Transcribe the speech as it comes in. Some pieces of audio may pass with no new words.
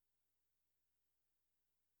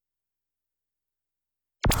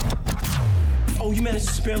So you managed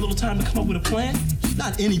to spare a little time to come up with a plan?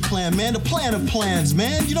 Not any plan, man. The plan of plans,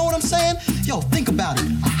 man. You know what I'm saying? Yo, think about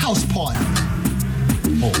it. A house party.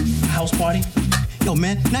 Oh, house party? Yo,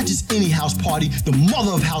 man, not just any house party. The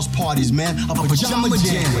mother of house parties, man. A pajama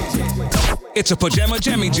jam. It's a Pajama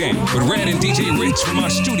Jammy Jam with Red and DJ Rich from our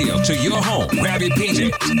studio to your home. Grab your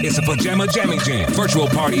PJs. It's a Pajama Jammy Jam. Virtual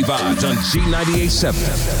party vibes on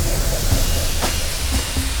G98.7.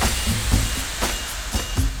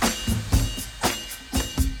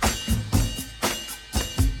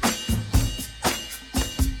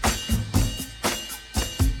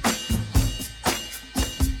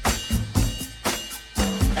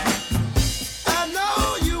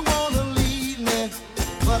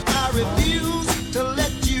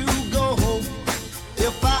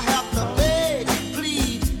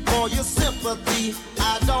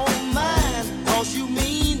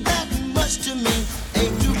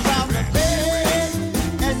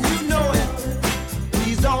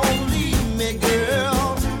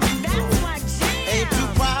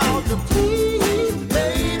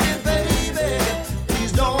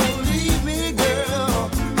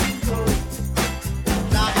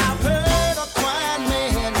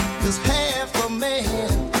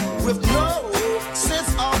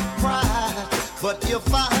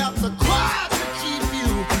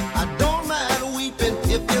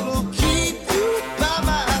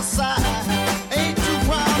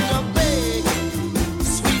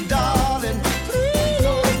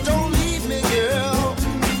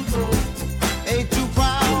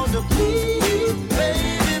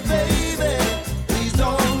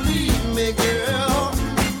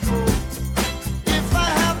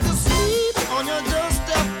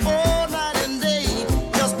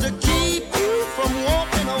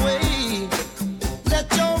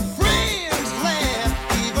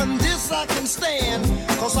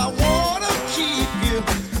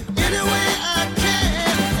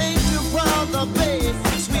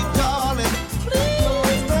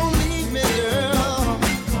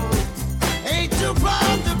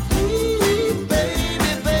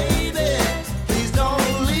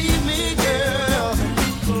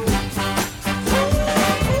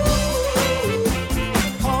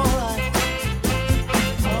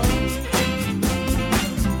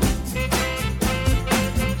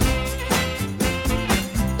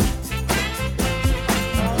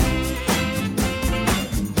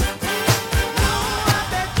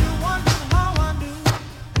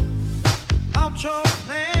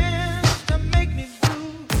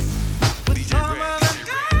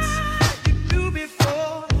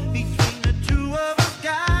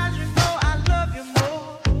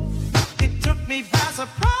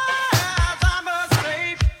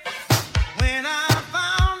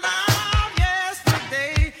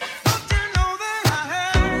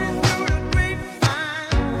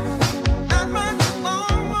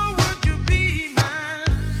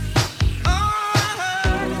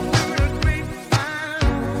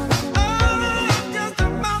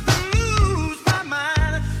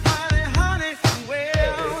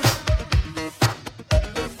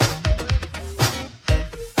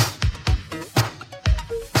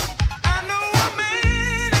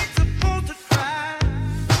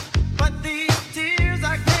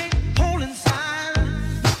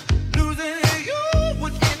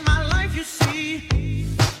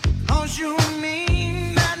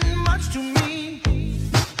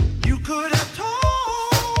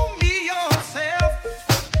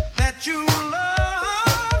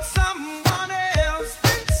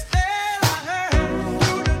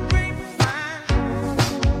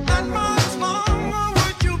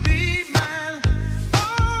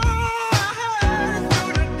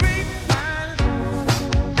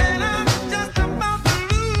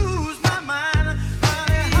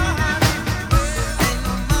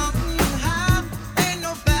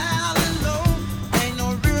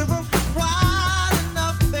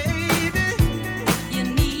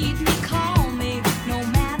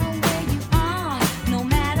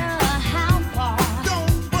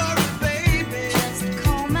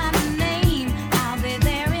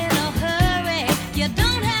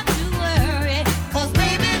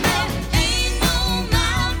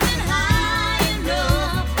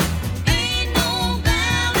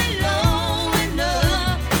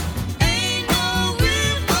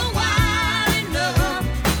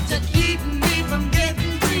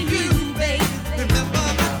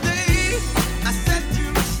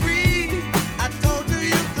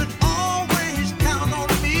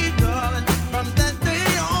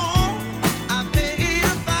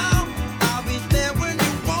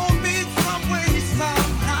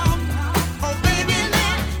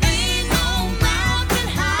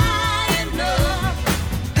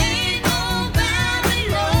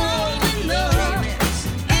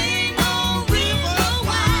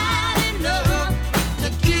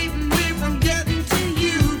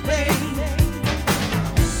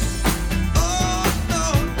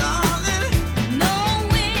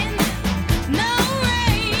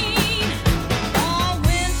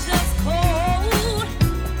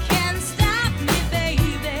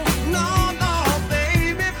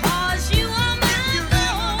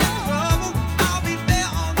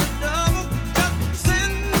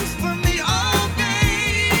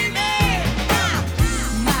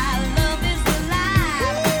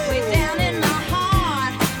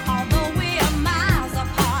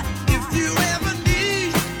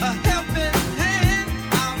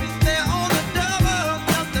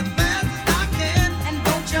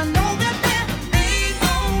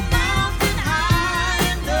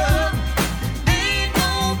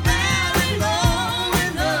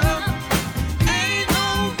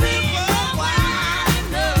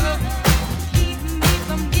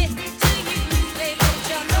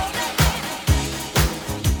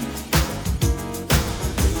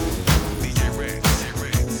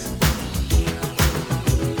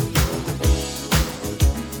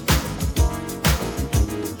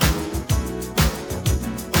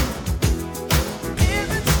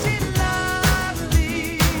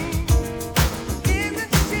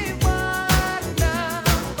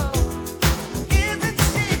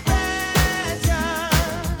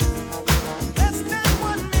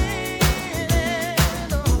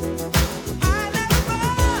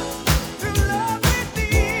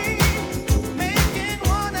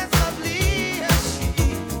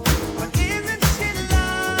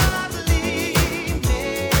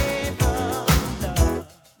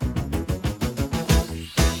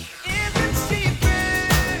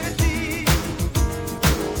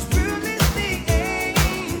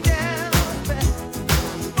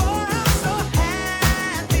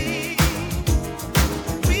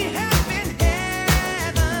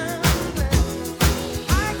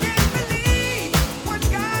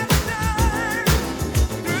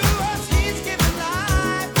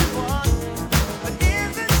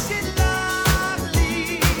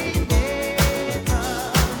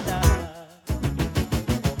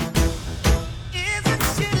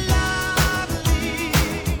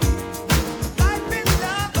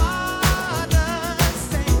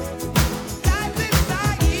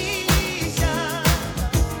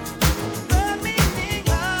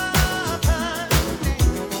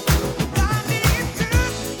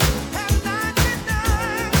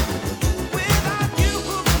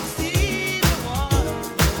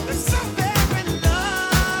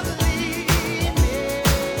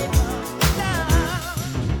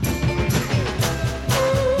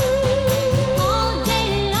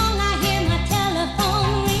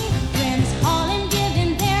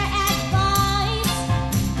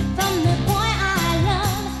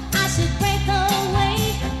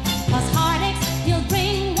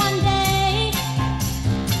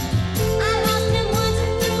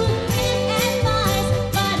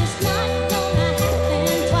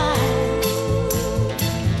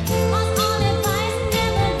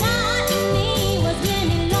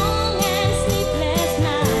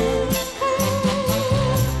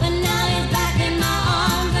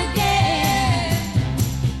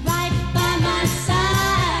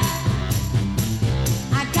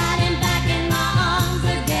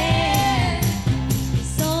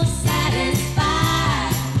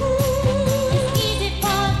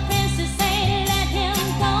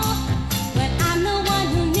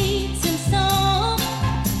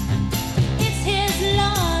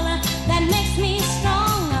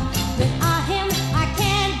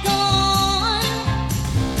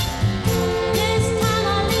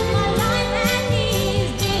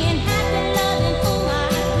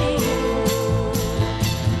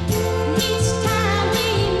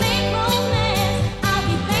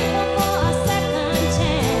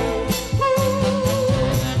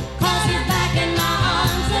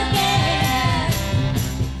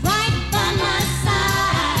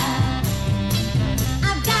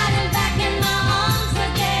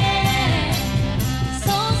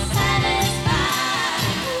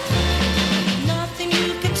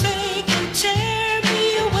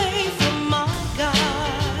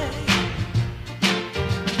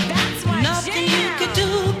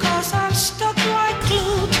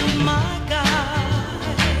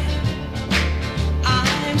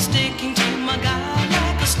 sticking to my guy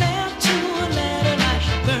like a snap to a letter, like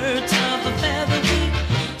birds of a feather.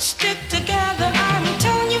 We stick together. I'm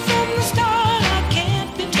telling you from the start, I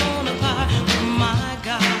can't be torn apart from my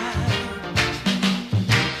guy.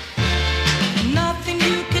 Nothing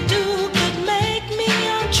you could do could make me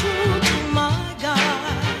untrue to my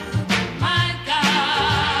guy. My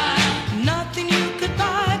guy. Nothing you could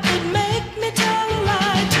buy could make me tell a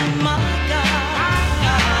lie to my guy.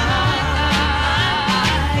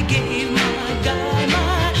 I gave my guy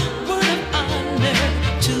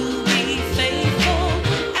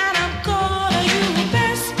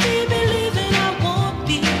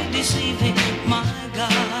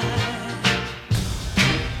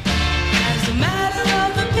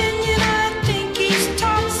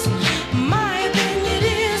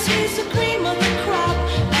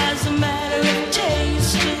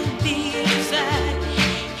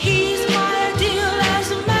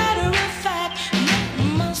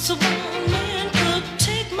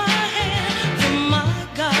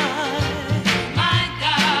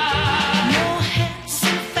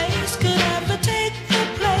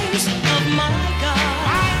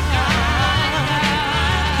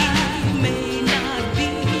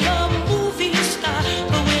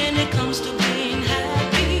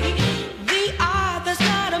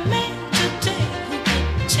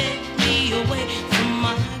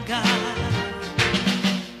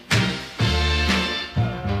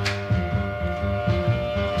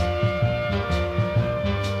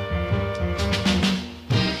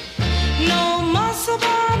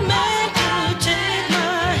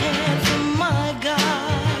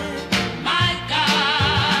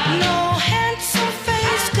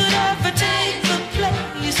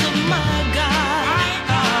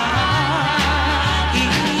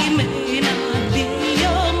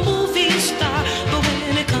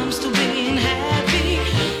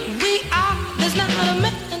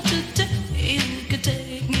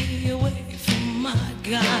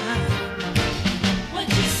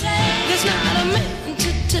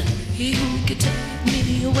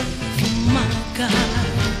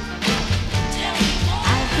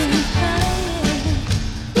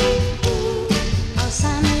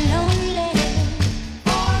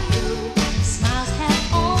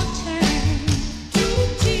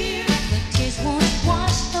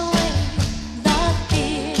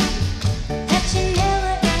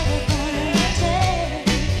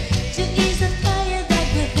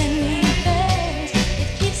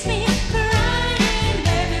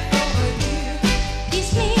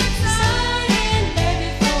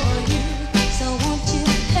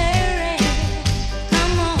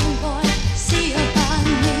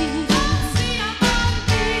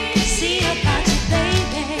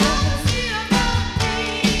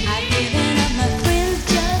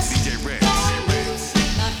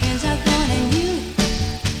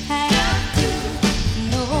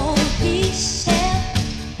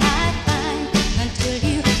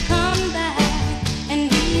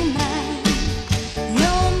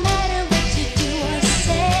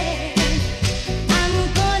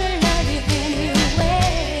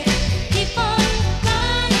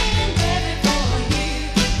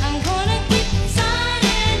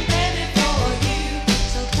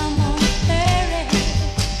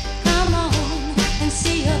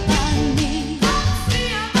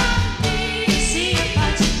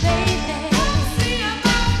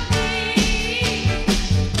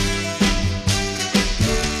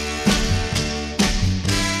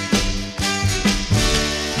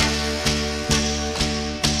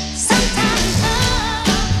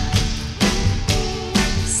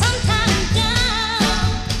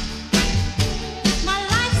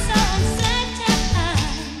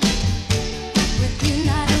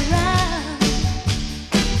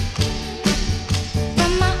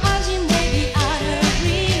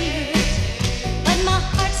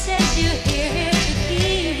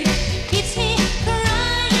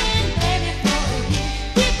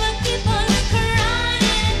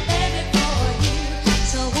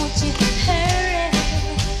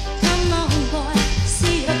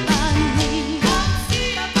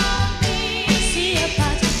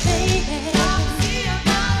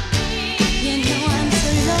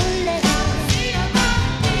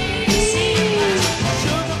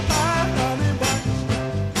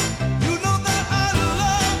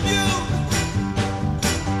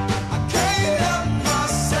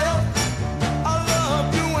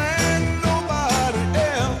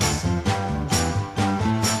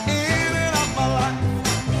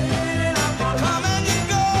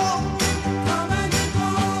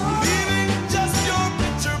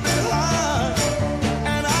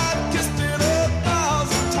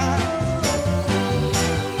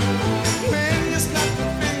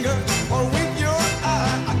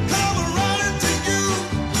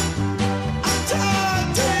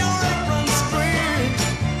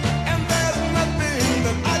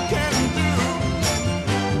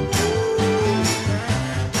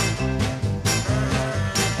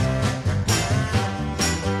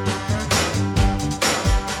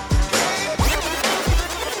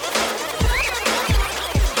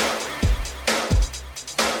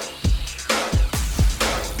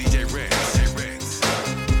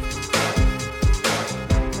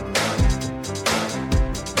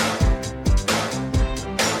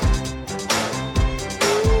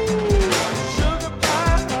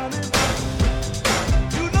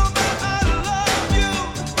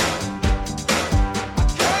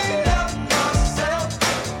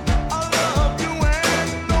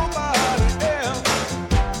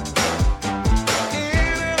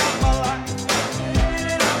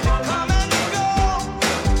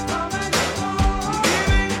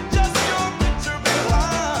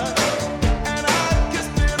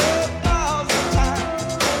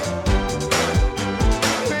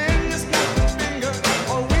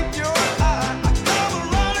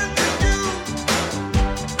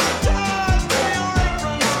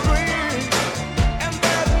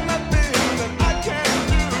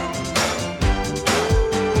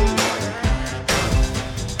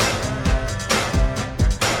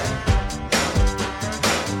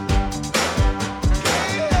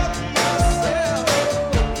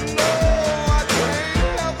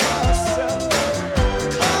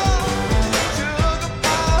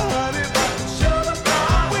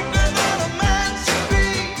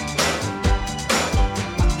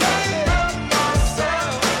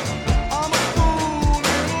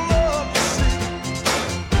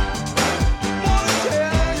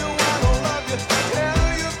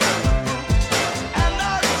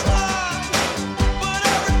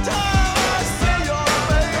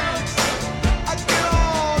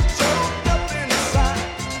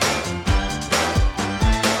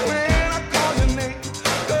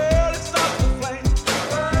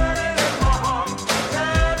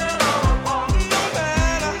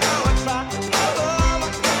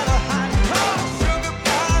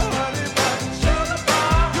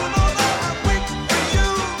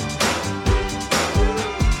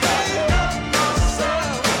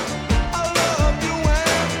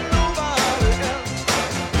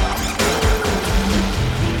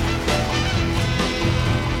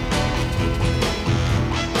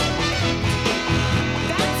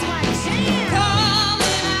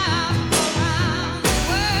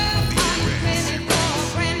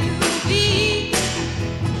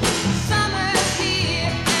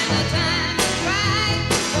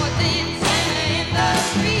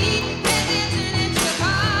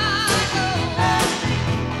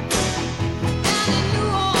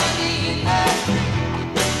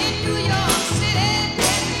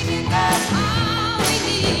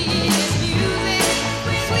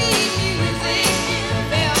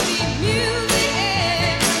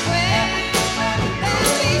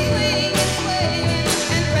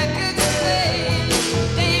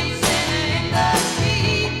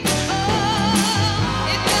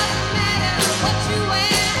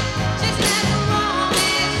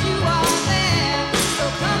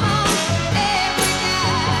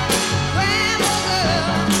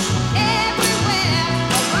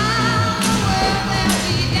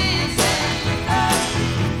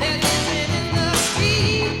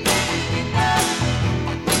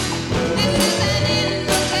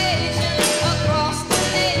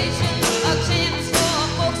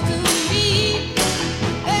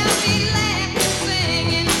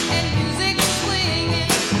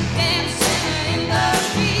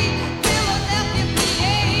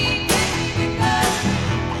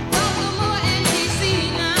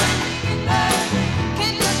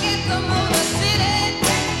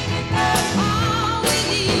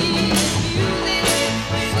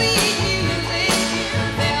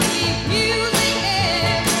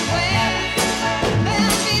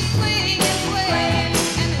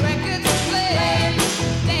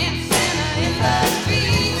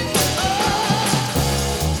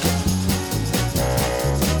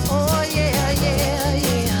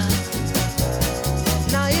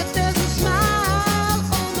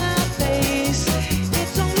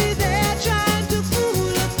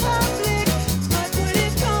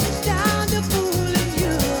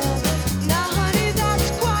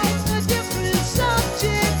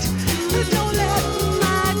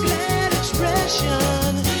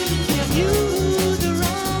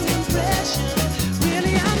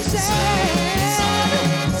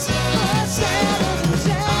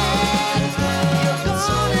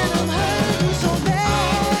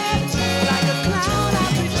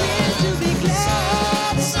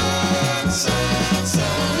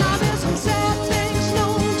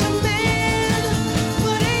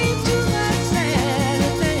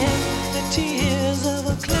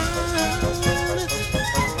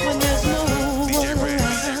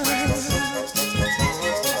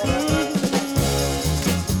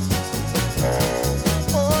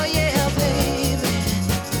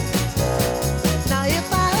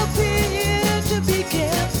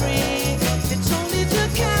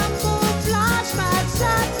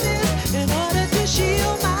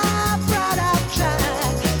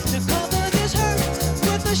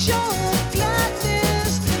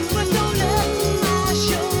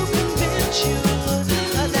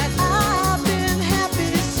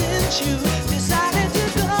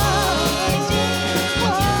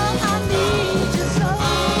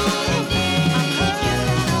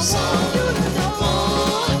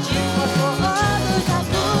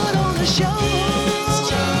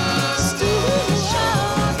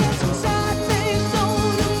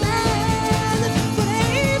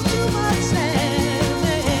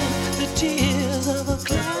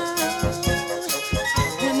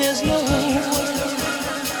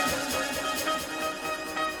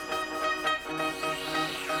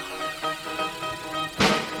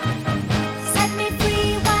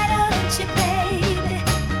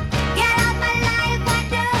Get out my life, why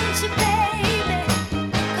don't you, baby?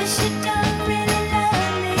 'Cause you don't really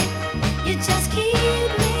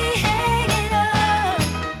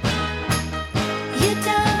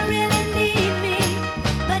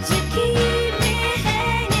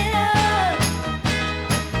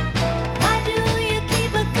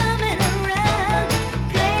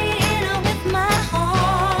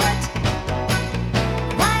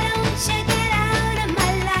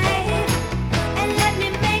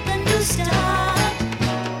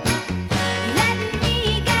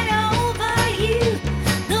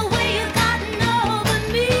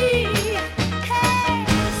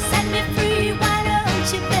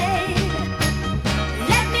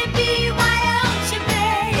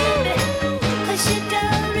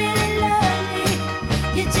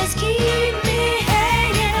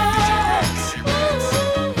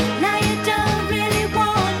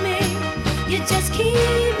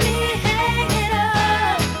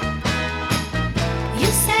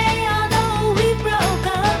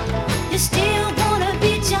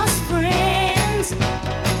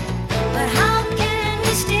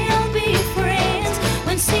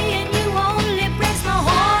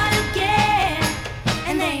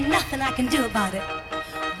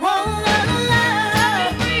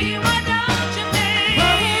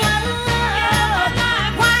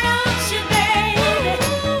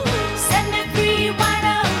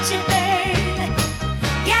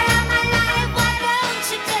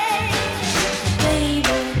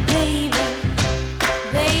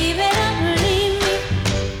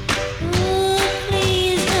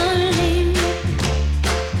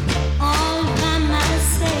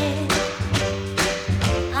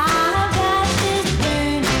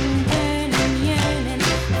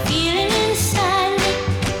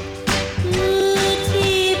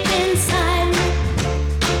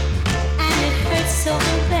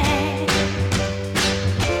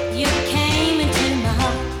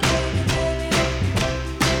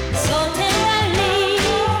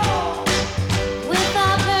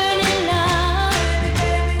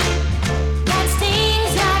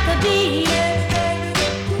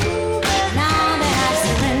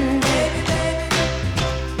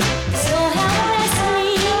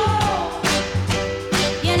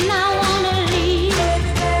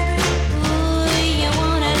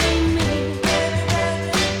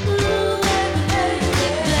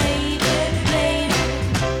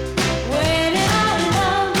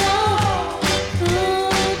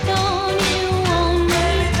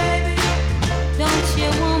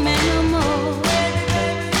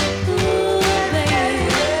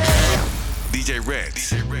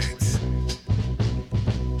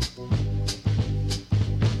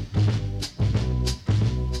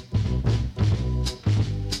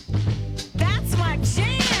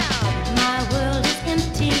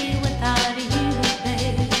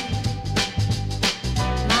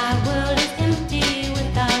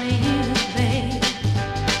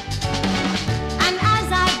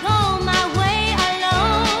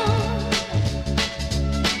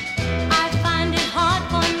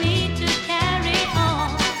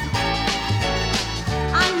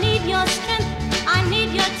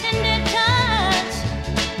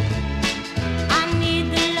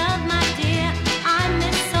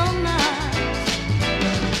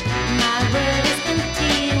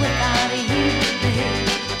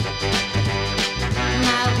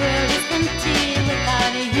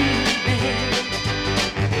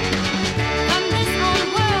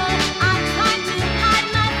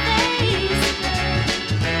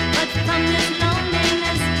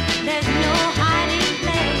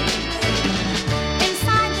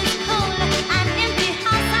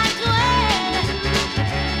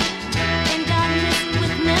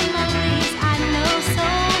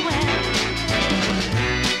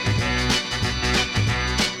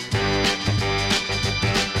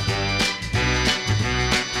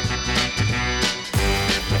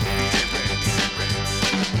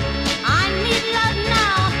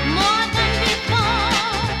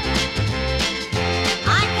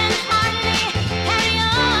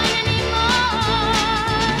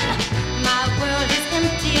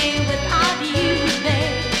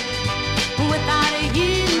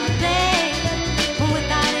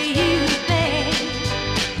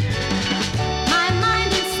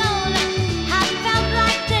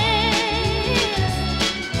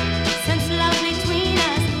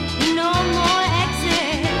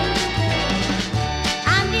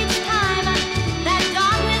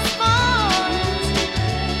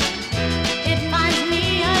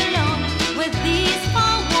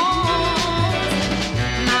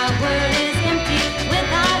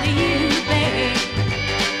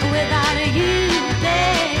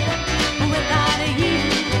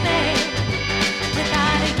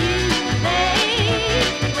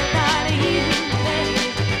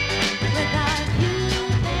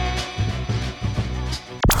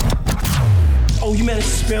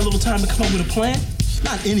spare a little time to come up with a plan?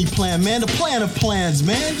 Not any plan, man. The plan of plans,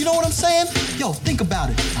 man. You know what I'm saying? Yo, think about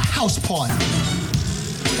it. A house party.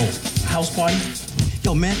 Oh, house party?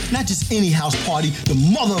 Yo, man, not just any house party. The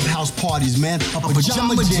mother of house parties, man. A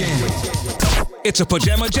pajama jam. It's a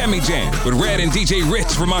Pajama Jammy Jam with Red and DJ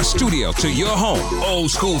Rich from our studio to your home.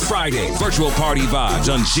 Old School Friday, virtual party vibes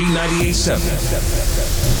on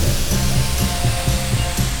G98.7.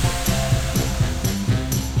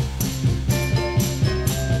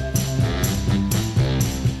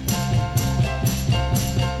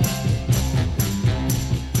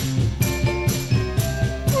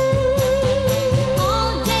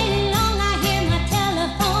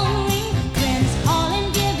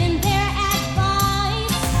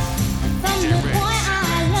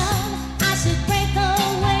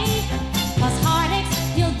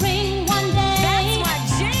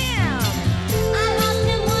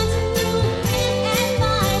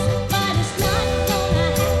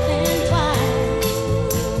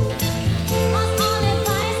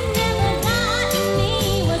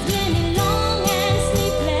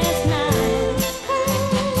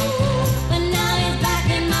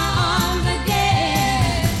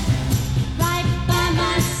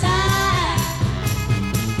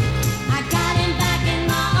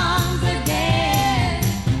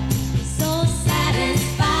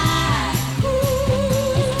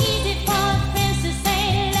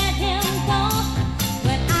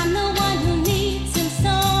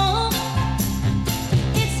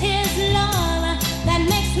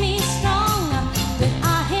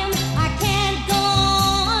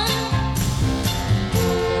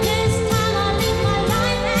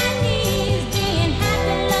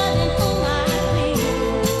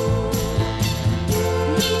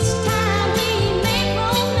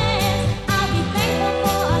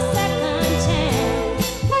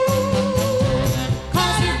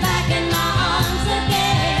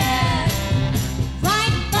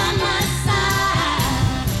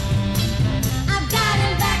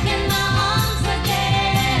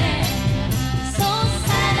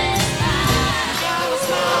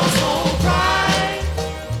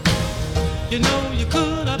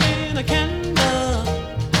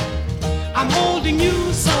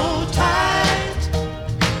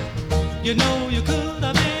 You know you could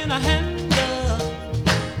have been a handler.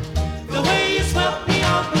 The way you swept me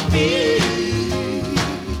off my feet.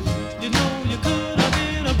 You know you could have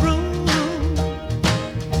been a broom.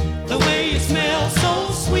 The way you smell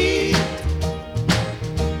so sweet.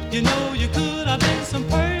 You know you could have been some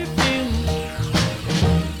perfume.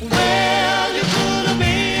 Well, you could have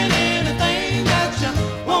been anything that you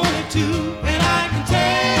wanted to, and I can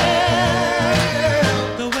tell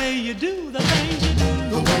the way you do the things you do.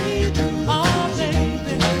 The way you do. Oh, baby.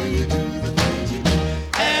 The way you do the things you do.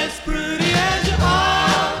 As pretty as you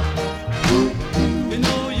are, you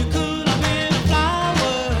know you could have been a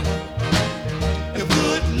flower. If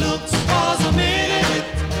good looks was a minute,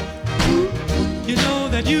 you know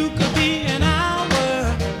that you could be an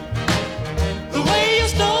hour. The way you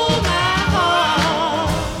stole my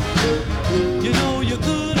heart, you know you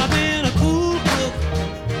could have been a cool book.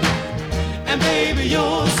 And baby,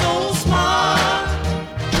 you're so smart.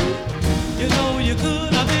 You know you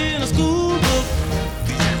could have been a school book.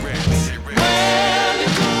 Well, you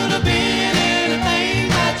could have been anything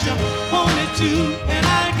that you wanted to, and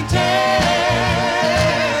I can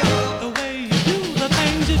tell the way you do the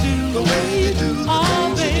things you do. The way you do the things you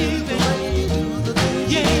do. The way you do the things you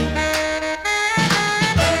do.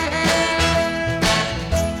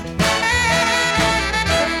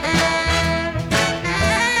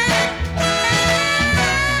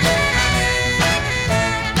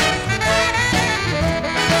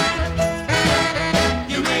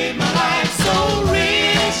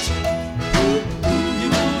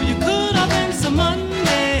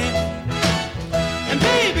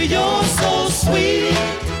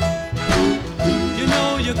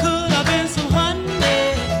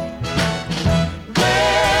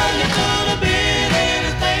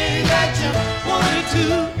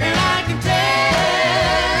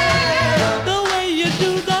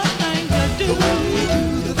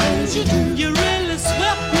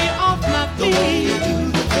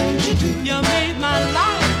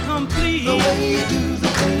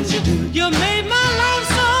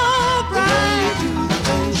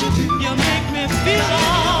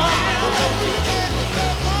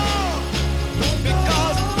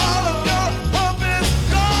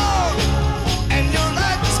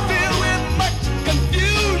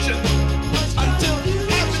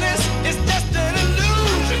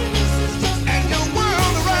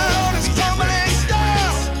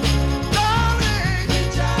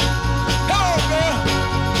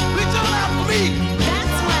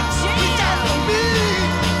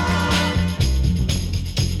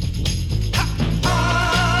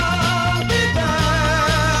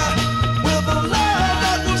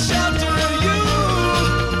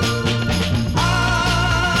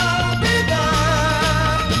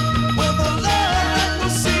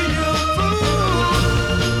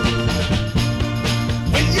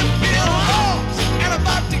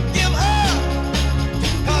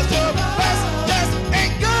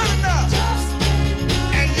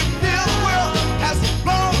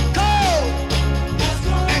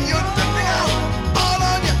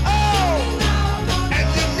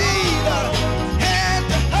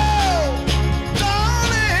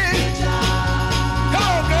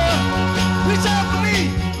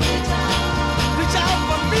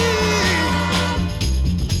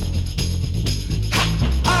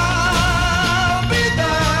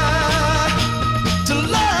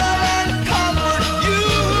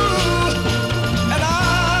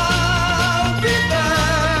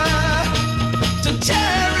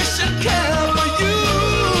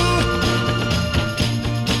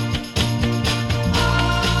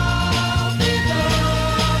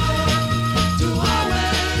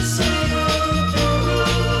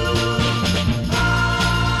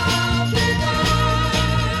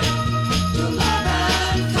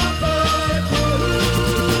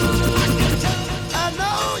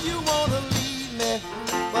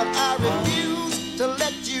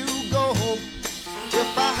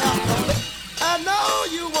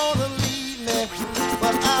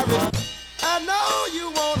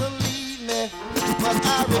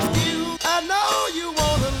 refuse. I know you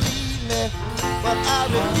wanna leave me, but I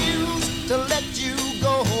refuse to let you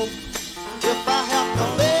go. If I have to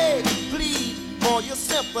beg, plead for your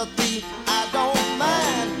sympathy, I don't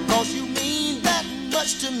mind, 'cause you mean that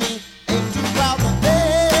much to me. Ain't too proud to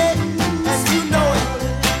beg, and you know it.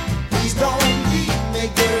 Please don't leave me,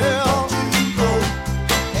 girl. Go.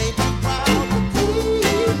 Ain't too proud to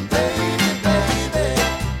plead, baby, baby.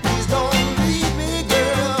 Please don't leave me,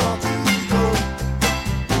 girl. Go.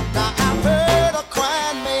 Now I heard a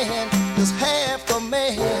crying man is half a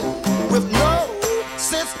man with no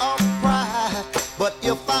sense of pride. But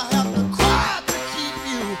if I have to cry to keep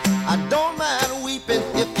you, I don't mind weeping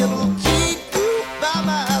if it'll keep you by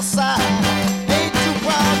my side. Ain't too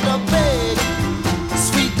proud to beg,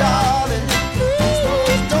 sweet darling.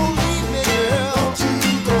 Please don't leave me, girl.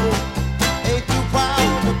 Go. Ain't too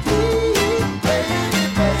proud to plead, baby,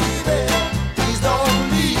 baby. Please don't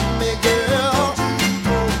leave me, girl.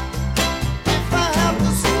 Go. If I have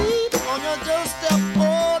to sleep on your doorstep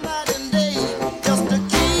all night and day, just to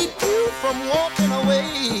keep you from walking away,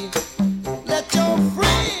 let your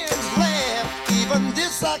friends laugh, even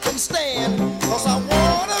this I can stand, 'cause I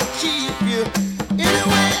wanna keep you any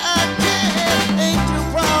way I can. Ain't too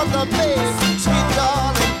proud to beg, sweet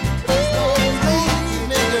darling. Please don't leave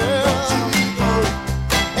me, girl.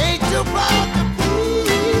 Ain't too proud to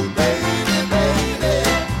plead, baby, baby.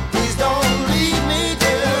 Please don't leave me,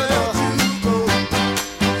 girl.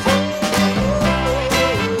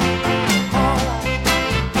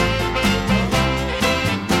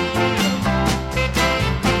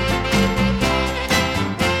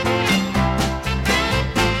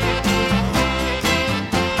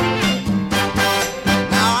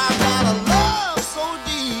 Now I've got a love so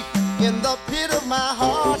deep in the pit of my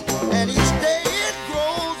heart, and each day it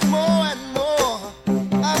grows more and more.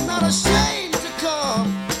 I'm not ashamed to come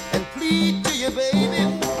and plead to you, baby.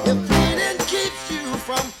 If pleading keeps you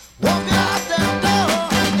from walking out that door,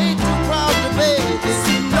 ain't too proud to beg,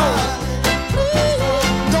 you know it. Please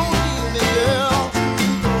don't leave me, girl.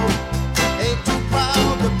 Ain't too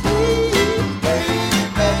proud to plead, baby,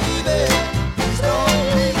 baby. Please don't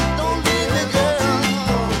leave me, girl.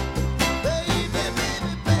 Baby,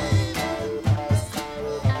 baby, baby.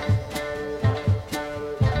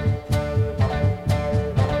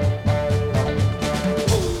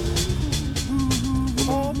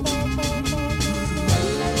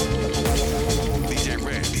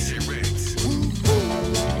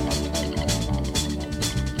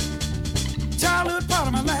 Childhood part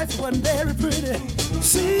of my life wasn't very pretty.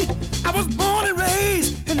 See, I was born and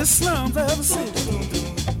raised in the slums of the city.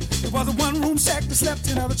 It was a one-room shack that slept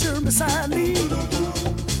in other children beside me.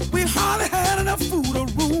 We hardly had enough food or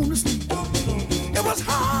room to sleep. It was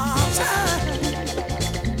hard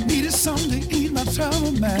time. Needed something to eat my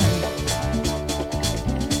trouble, man.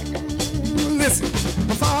 Listen,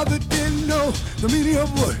 my father didn't know the meaning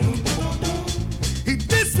of work. He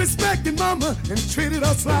disrespected mama and treated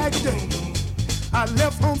us like dirt. I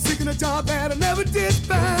left home seeking a job that I never did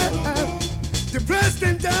find. Depressed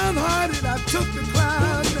and downhearted, I took the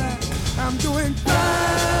cloud down. I'm doing fine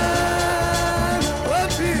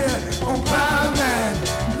up here on Cloud Nine.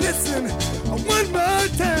 Listen, one more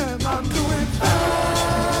time, I'm doing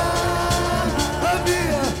fine up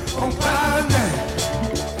here on Cloud Nine.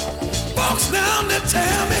 Folks down there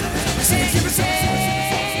tell me, give me some.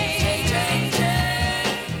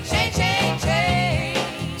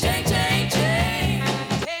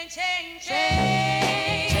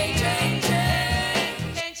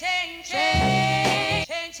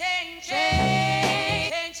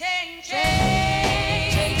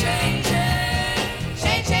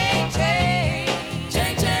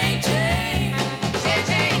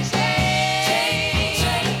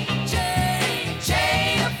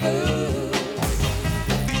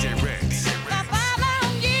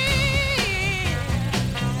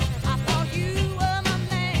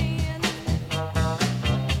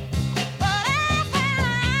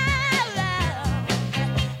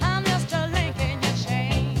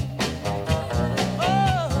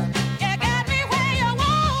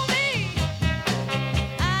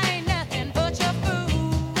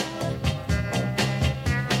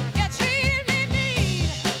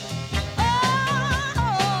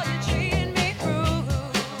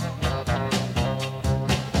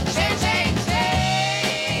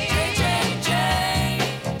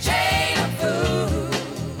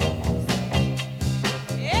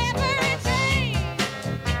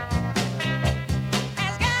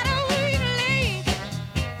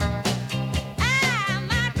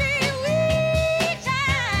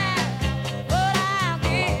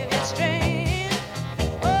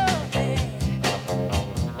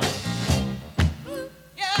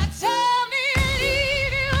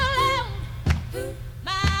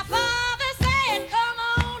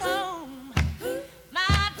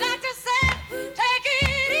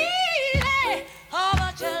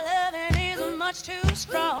 much too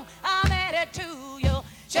strong. I'm headed to you.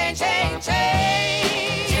 Change, change,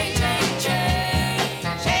 change. Change, change, change.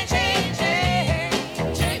 Change, change, change.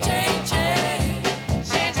 Change, change, change.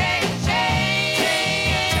 Change, change,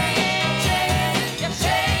 change. Just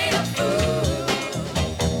shade of food.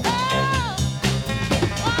 Oh.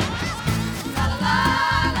 La la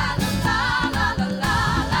la la la la la la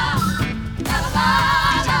la. La la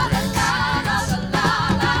la la la la la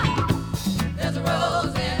la. There's a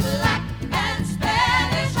rose in black and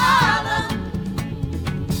Spanish Harlem.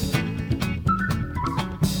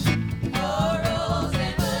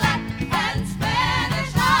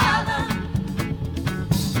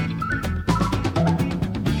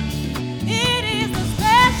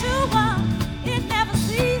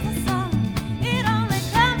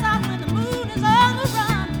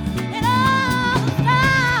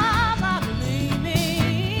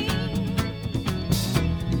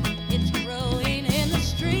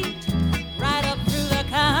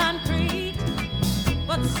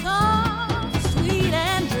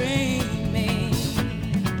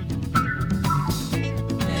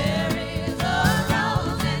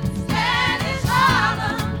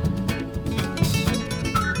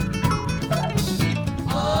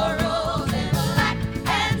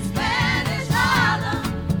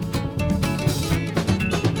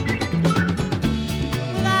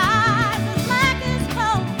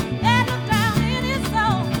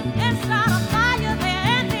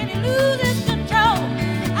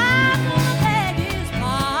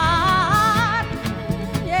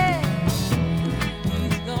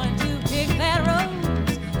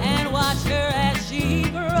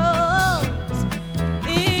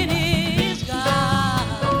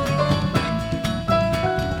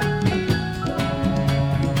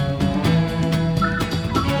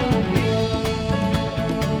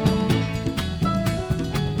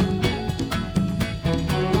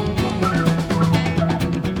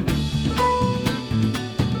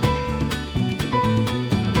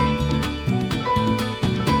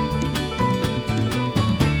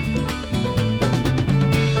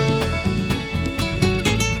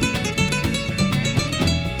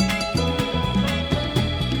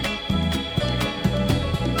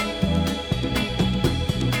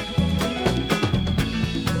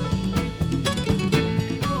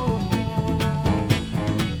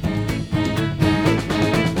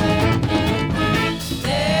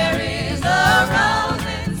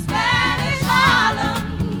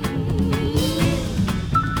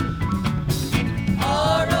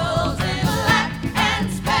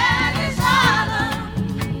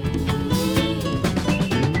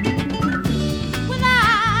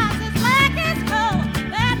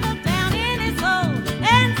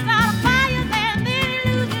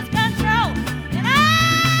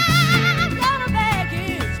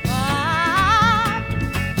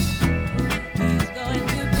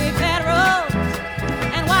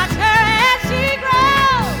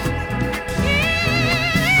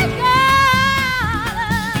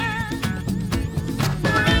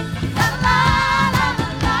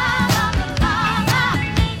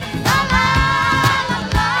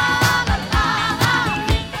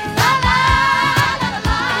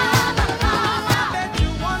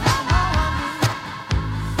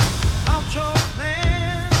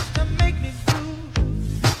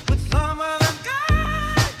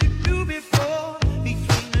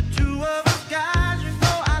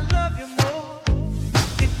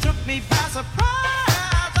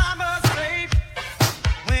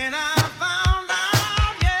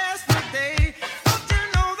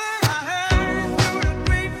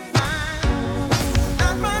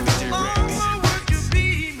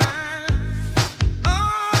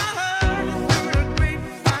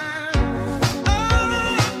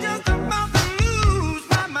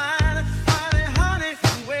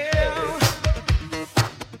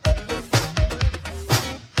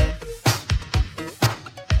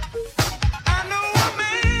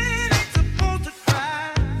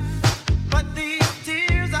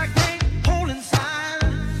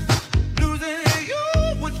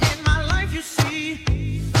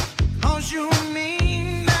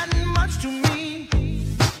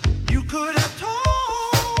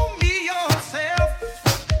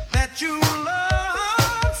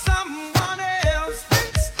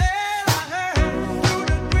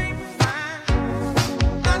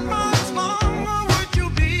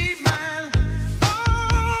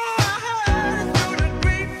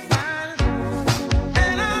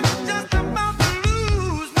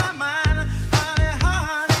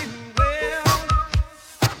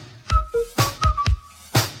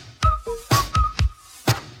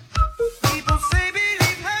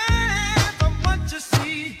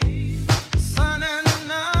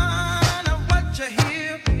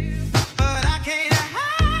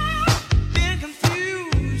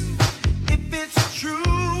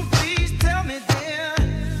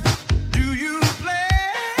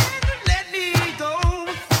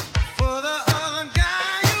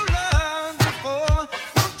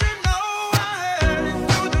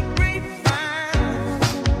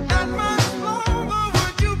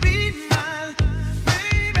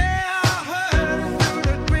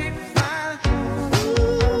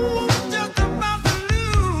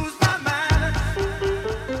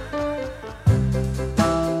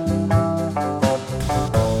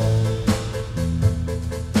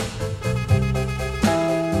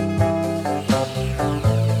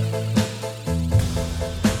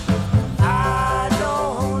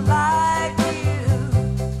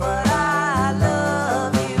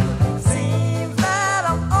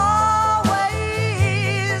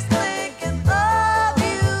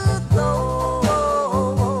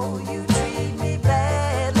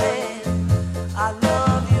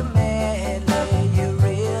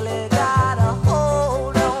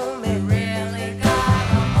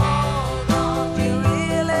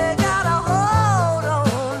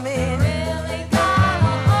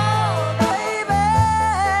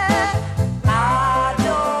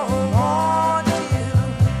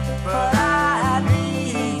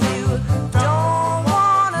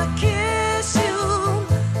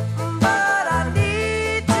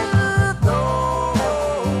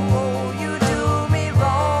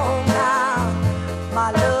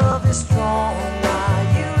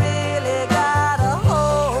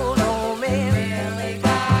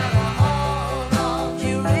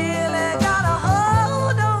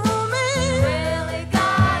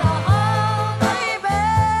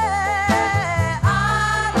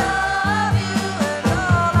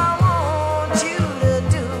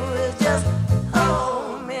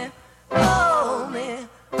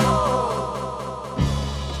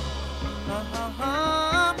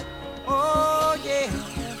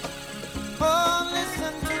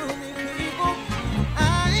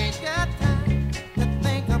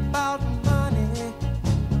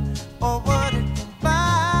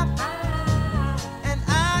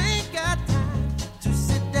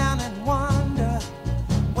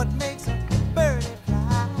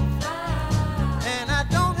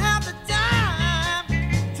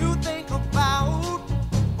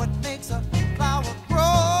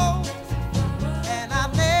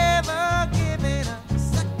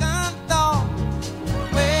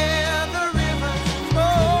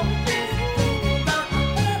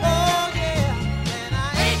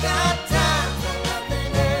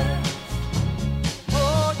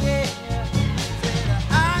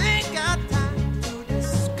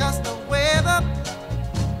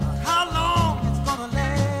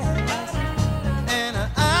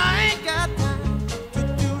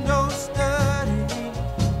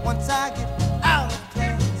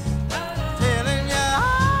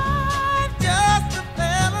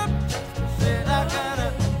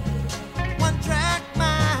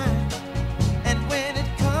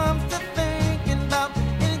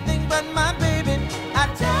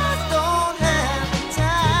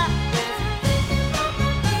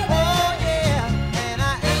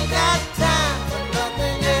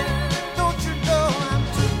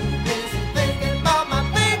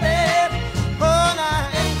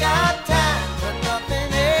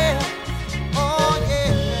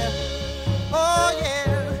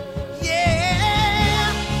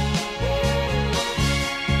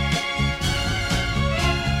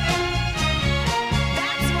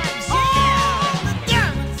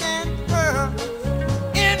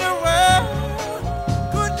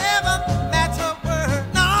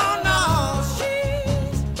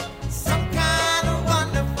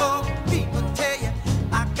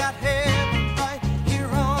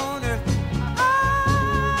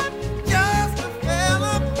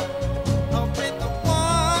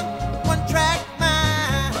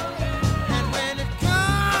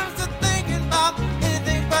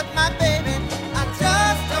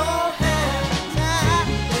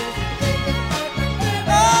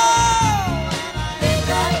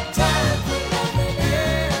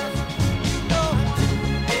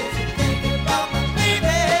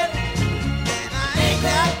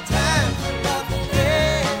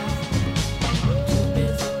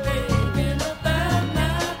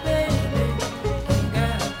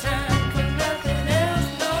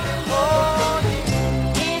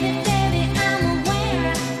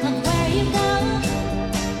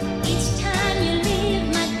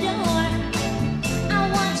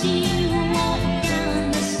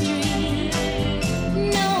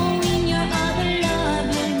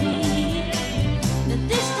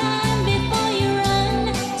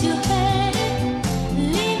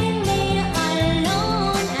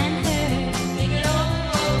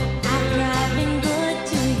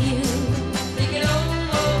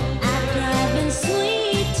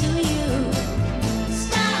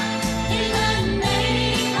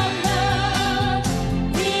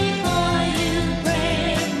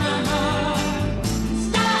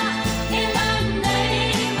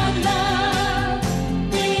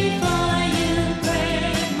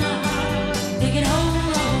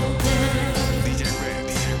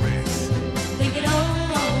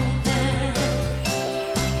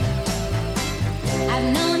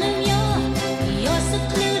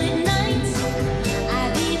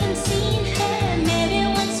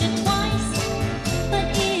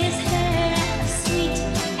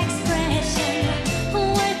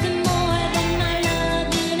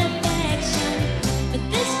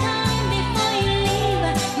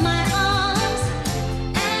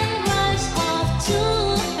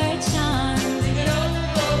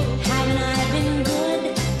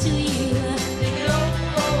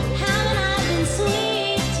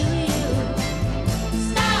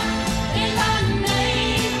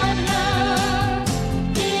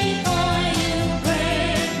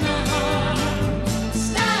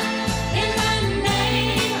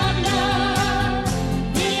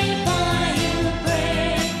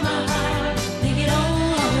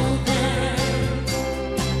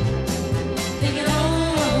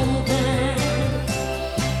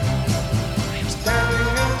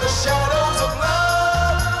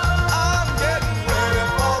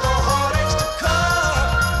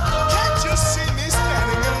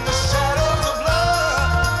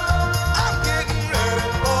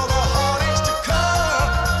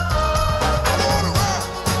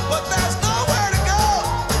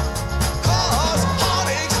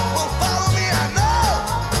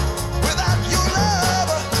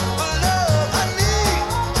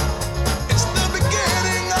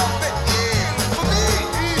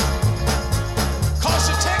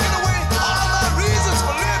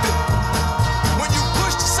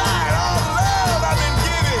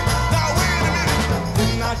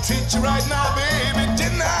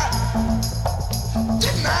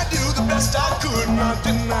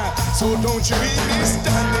 So don't you leave me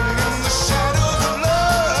standing